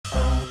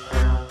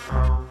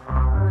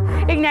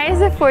Ignite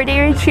is a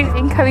 4-day retreat for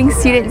incoming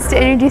students to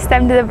introduce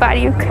them to the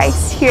body of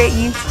Christ here at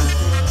UT.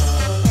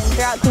 And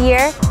throughout the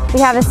year, we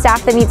have a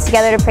staff that meets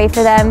together to pray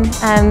for them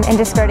and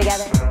just grow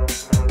together.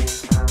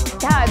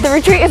 Yeah, the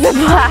retreat is a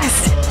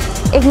blast.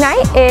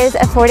 Ignite is a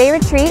 4-day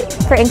retreat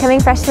for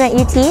incoming freshmen at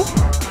UT.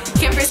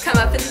 Campers come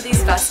up into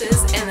these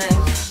buses and then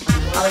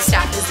all the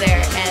staff is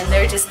there and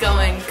they're just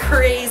going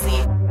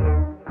crazy.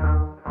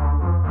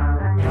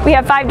 We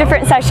have 5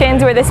 different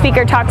sessions where the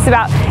speaker talks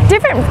about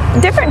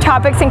different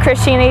topics in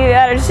Christianity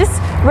that are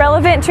just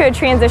relevant to a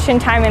transition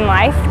time in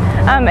life.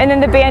 And then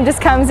the band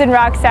just comes and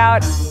rocks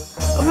out.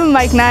 Open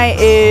mic night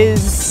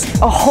is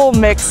a whole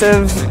mix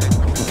of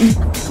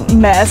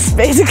mess,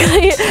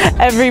 basically.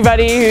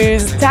 Everybody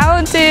who's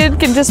talented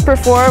can just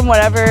perform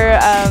whatever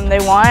they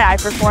want. I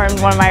performed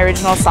one of my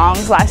original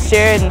songs last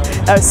year and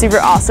that was super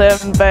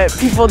awesome, but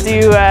people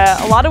do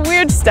a lot of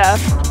weird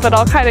stuff, but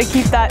I'll kind of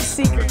keep that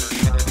secret.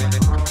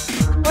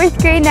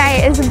 4th grade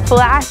night is a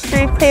blast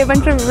where we play a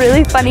bunch of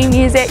really funny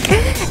music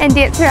and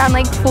dance around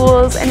like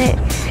fools, and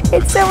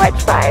it's so much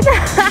fun.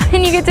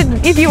 And you get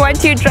to, if you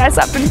want to, dress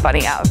up in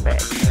funny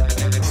outfits.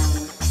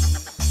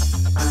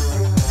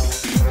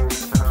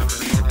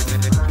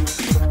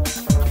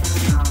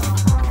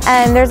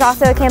 And there's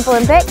also a Camp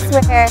Olympics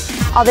where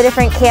all the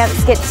different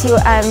camps get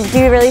to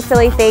do really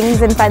silly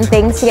things and fun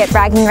things to get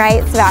bragging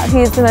rights about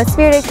who's the most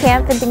spirited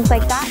camp and things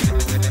like that.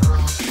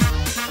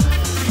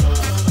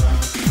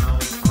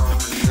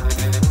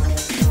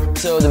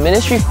 So the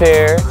ministry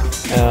fair,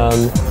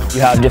 you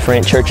have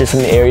different churches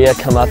from the area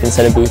come up and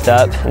set a booth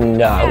up and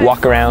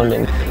walk around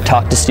and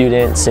talk to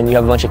students, and you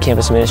have a bunch of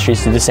campus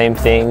ministries do the same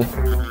thing.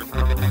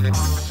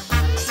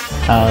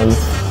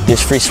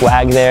 There's free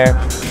swag there.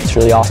 It's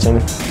really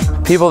awesome.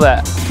 People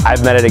that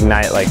I've met at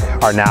Ignite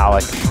are now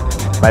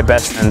my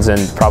best friends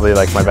and probably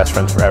my best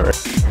friends forever.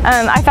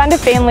 I found a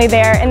family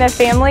there, and the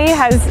family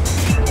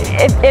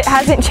it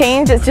hasn't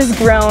changed, it's just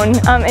grown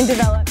and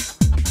developed.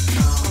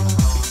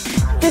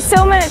 Just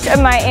so much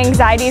of my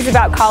anxieties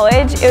about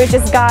college, it was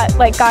just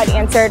God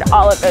answered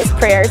all of those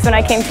prayers when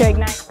I came to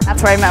Ignite.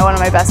 That's where I met one of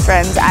my best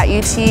friends at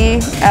UT,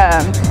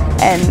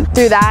 and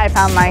through that I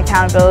found my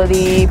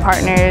accountability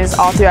partners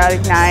all throughout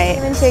Ignite. I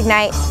came into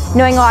Ignite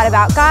knowing a lot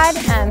about God,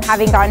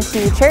 having gone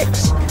to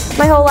church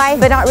my whole life,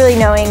 but not really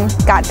knowing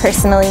God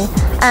personally.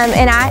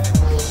 And at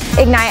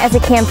Ignite as a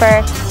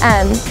camper,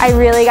 I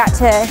really got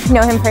to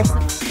know Him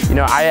personally. You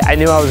know, I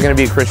knew I was going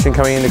to be a Christian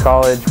coming into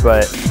college,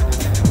 but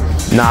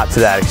not to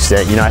that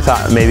extent. You know, I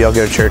thought maybe I'll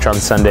go to church on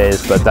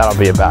Sundays, but that'll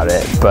be about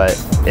it. But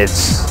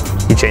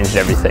He changed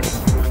everything.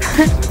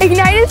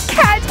 Ignite is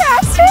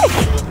fantastic!